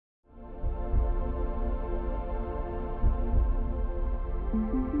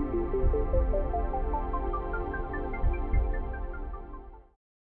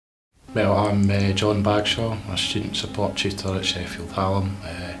Well, I'm John Bagshaw, I'm a student support tutor at Sheffield Hallam,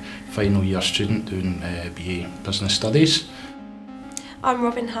 final year student doing BA Business Studies. I'm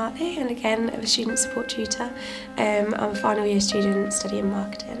Robin Hartley, and again I'm a student support tutor. I'm a final year student studying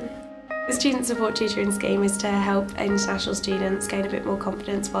marketing. The student support tutoring scheme is to help international students gain a bit more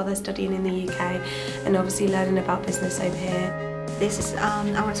confidence while they're studying in the UK and obviously learning about business over here. This is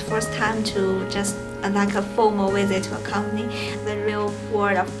our first time to just like a formal visit to a company, the real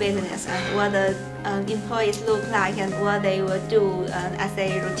world of business and what the employees look like and what they will do as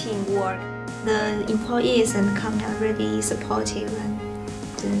a routine work. The employees and company are really supportive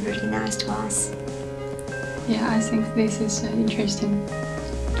and really nice to us. Yeah, I think this is an interesting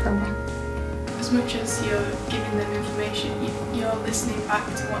program. As much as you're giving them information, you're listening back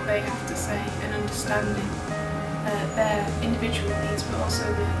to what they have to say and understanding their individual needs, but also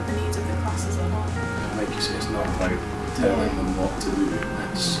the needs of the class as a whole. Like you say, it's not about telling them what to do,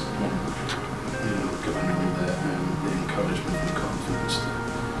 it's giving them the encouragement and confidence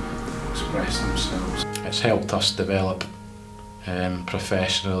to express themselves. It's helped us develop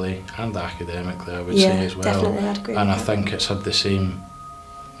professionally and academically, I would say as well. Definitely, I'd agree. And I think it's had the same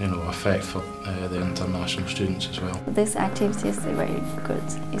effect for the international students as well. This activity is very good,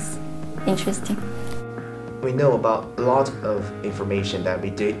 it's interesting. We know about a lot of information that we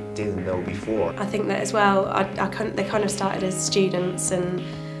didn't know before. I think that as well, they kind of started as students and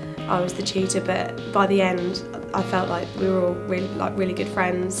I was the tutor, but by the end I felt like we were all really good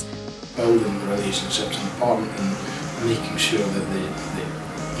friends. Building relationships is important and making sure that they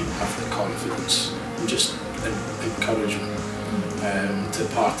have the confidence and just encouragement to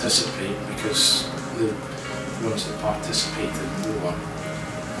participate, because the ones that participated more,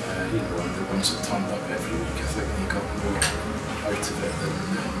 and the ones that turned up every week, I think they got more out of it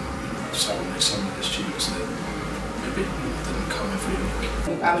than certainly some of the students that maybe didn't come every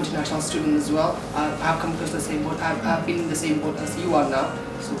week. I'm an international student as well. I've come across the same boat. I've been in the same boat as you are now.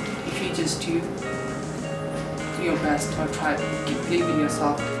 So if you just do your best or try to believe in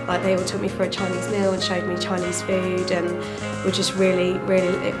yourself. Like they all took me for a Chinese meal and showed me Chinese food and were just really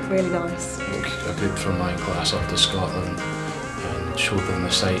nice. A group from my class up to Scotland and showed them the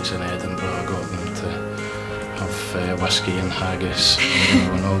sights in Edinburgh. I got them to have whisky and haggis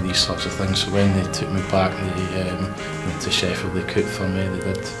and all these sorts of things. So when they took me back to Sheffield, they cooked for me.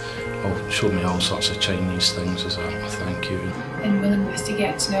 They showed me all sorts of Chinese things as a thank you. And willingness to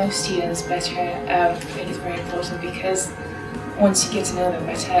get to know students better, I think is very important, because once you get to know them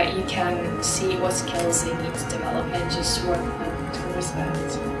better, you can see what skills they need to develop and just work towards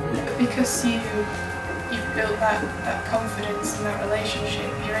that. Because you've built that confidence and that relationship,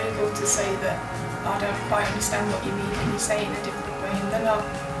 you're able to say that, I don't quite understand what you mean, and you say it in a different way, and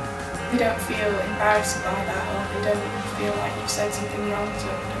they don't feel embarrassed by that, or they don't feel like you've said something wrong to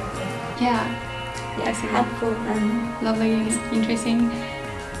them. Yeah. Yes, helpful and lovely, interesting.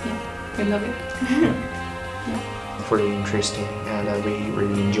 Yeah, we love it. Yeah. Pretty interesting, and we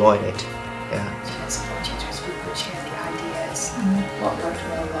really enjoyed it. Yeah. Student support tutors, we could share the ideas, what worked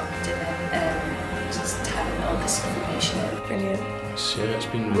well, what didn't, just having all this information. Brilliant. Yeah, it's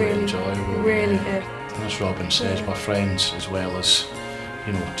been really enjoyable. Really good. And as Robin says, we're friends as well as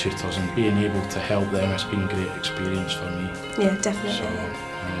tutors, and being able to help them, it's been a great experience for me. Yeah, definitely. So,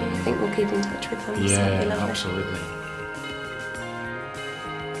 I think we'll keep in touch with them. Yeah, absolutely.